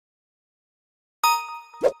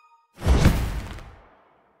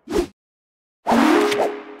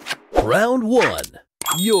Round 1.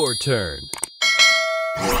 Your turn.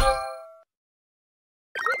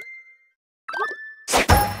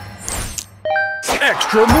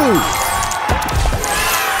 Extra move.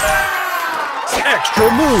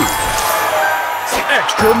 Extra move.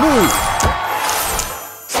 Extra move.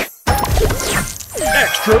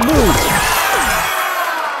 Extra move.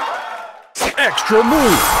 Extra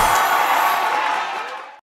move.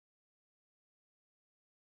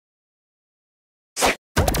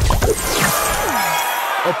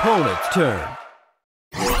 Opponent's turn.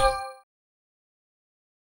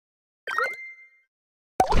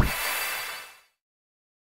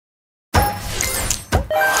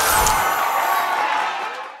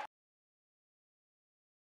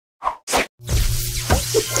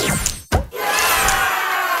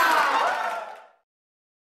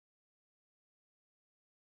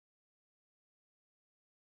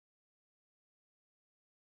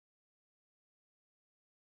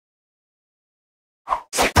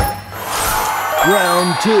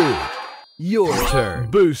 Round 2. Your turn.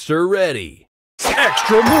 Booster ready.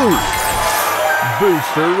 Extra move.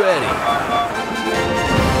 Booster ready.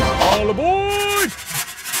 All aboard!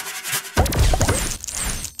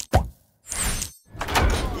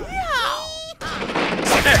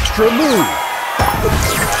 Extra move.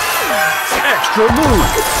 Extra move.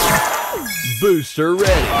 Booster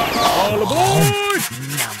ready. All aboard!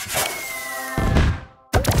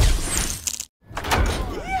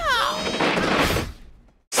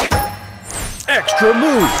 Extra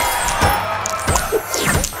move.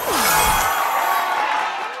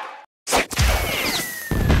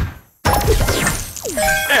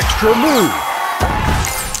 Extra move.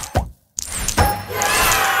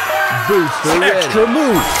 Booster ready. Extra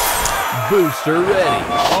move. Booster ready.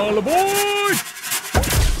 All aboard.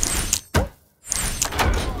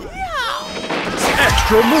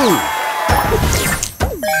 Extra move.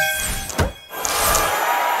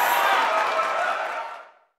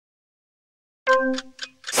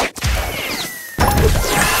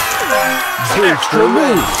 Booster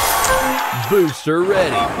ready. Booster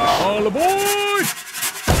ready. All aboard!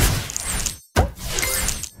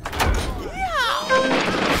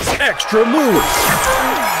 Extra move.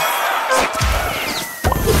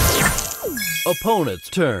 Opponent's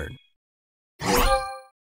turn.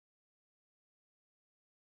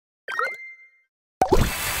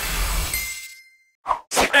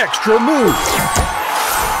 Extra move.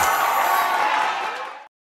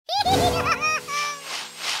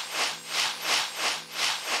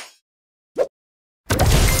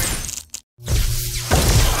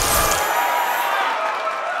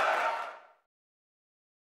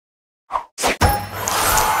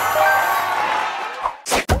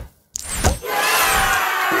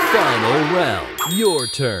 Final round. Your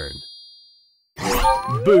turn.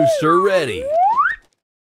 Booster ready.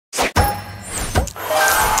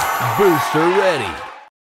 Booster ready.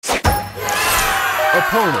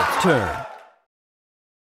 Opponent's turn.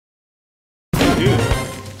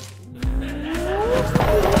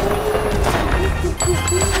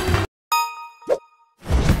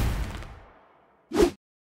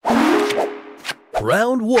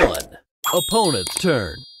 Round 1. Opponent's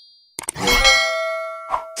turn.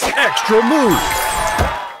 Extra move.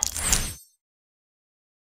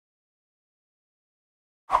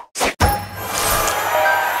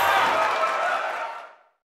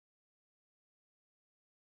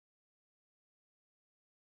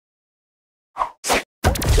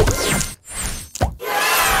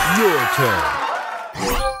 Your turn.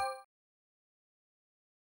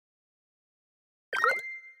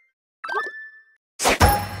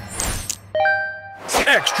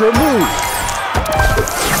 Extra move.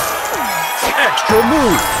 Extra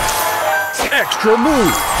move. Extra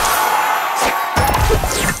move.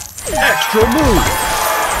 Extra move.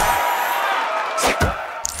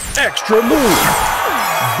 Extra move.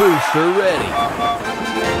 Booster ready.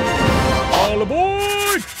 All aboard!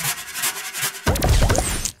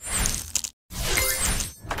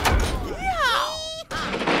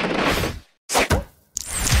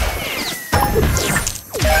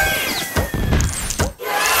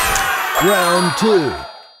 Round 2.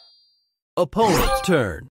 Opponent's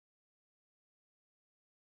turn.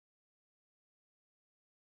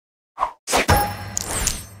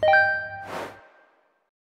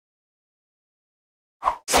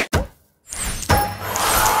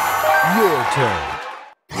 Your turn.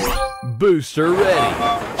 Booster ready.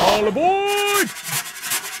 All aboard!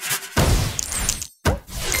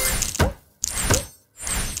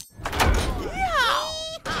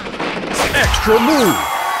 Extra move.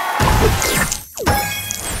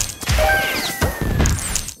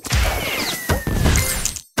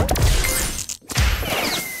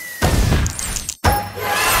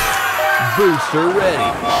 Booster ready.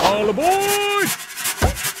 All aboard!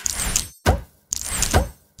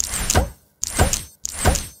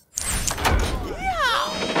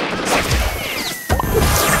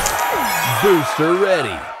 Booster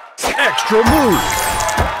ready. Extra move.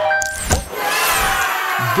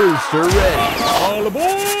 Booster ready. All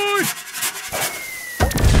aboard!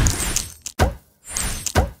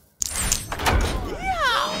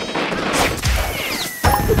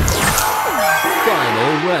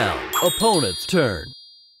 Final round. Opponent's turn.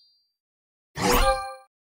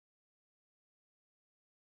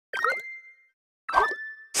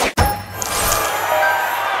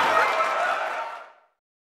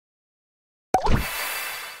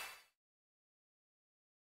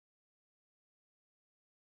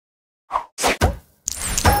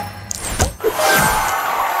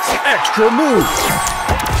 Extra move.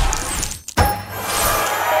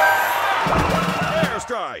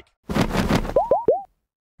 Airstrike.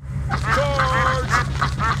 Charge.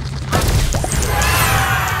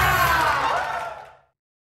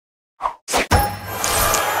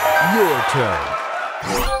 Your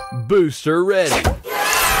turn. Booster ready.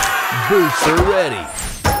 Booster ready.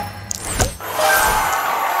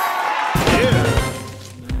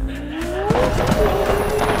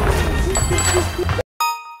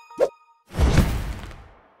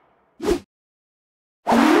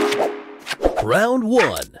 Round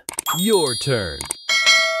 1. Your turn.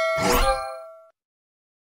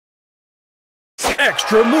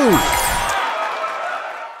 Extra move.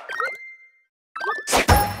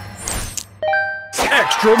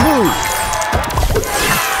 Extra move.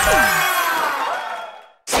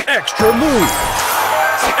 Extra move.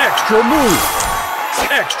 Extra move.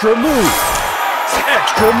 Extra move.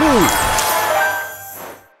 Extra move.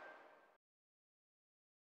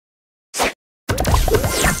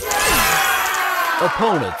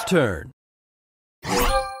 Opponent's turn.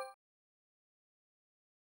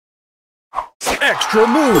 Extra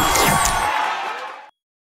move.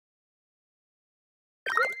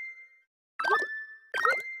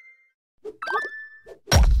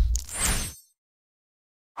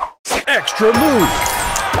 Extra move.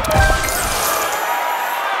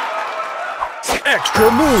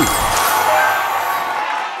 Extra move.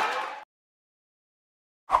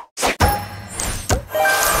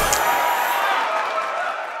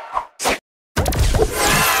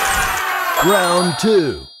 Round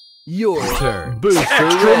 2. Your turn. Booster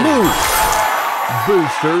ready. Move.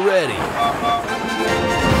 Booster ready.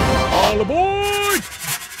 All aboard!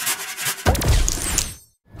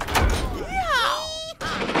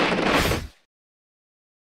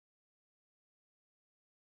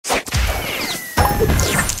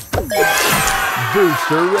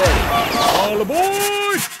 Booster ready. All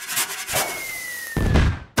aboard!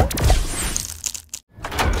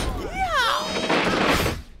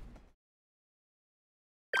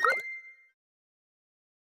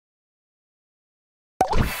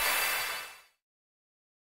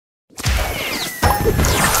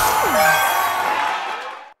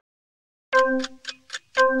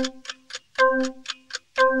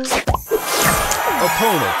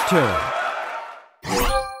 Opponent's turn.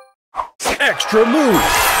 Extra move.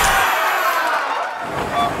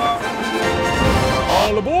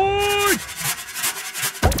 All aboard!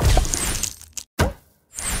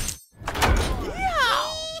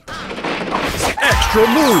 Extra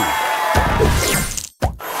move.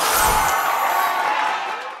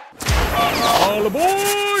 All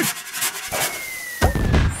aboard!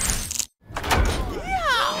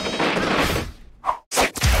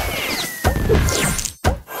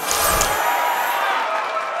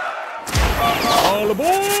 All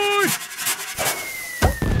aboard!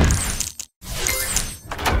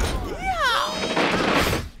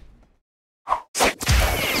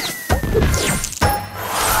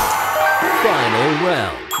 Final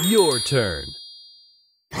round. Your turn.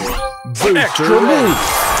 Booster extra move.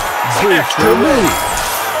 Booster extra move.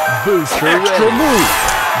 Booster extra ready. Move.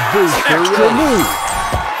 Booster extra ready. Move.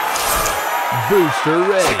 Booster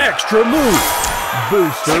ready. Extra move.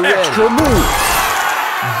 Booster ready. Extra move.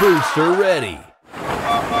 Booster ready.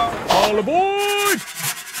 All aboard!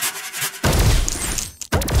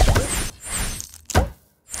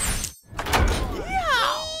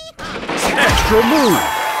 Extra move.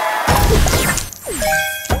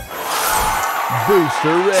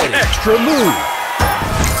 Booster ready. Extra move.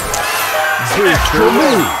 Booster extra ready.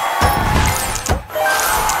 Move.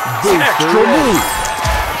 Booster extra ready. Move.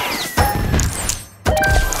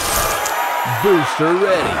 Booster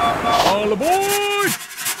ready. All aboard!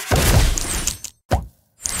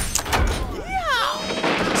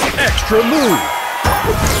 Extra move.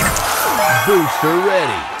 Booster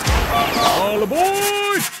ready. All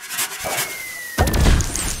aboard!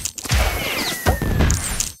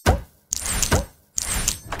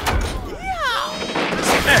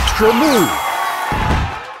 Extra move.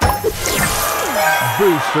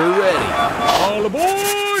 Booster ready. All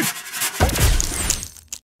aboard!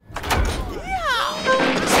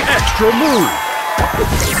 Extra move.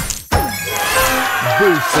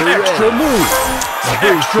 Booster ready. Extra move.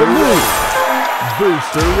 Booster move.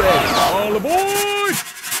 Booster ready. All aboard!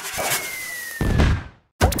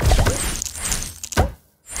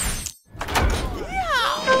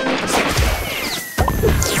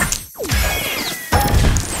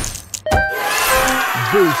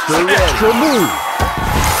 Booster ready. Extra move.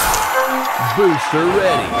 Booster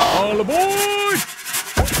ready. All aboard!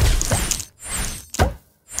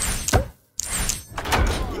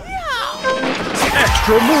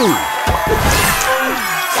 Extra move.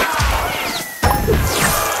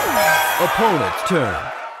 Opponent's turn.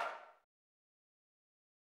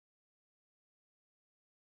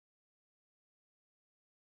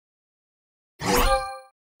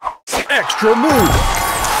 Extra move.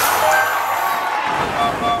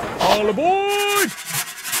 All aboard!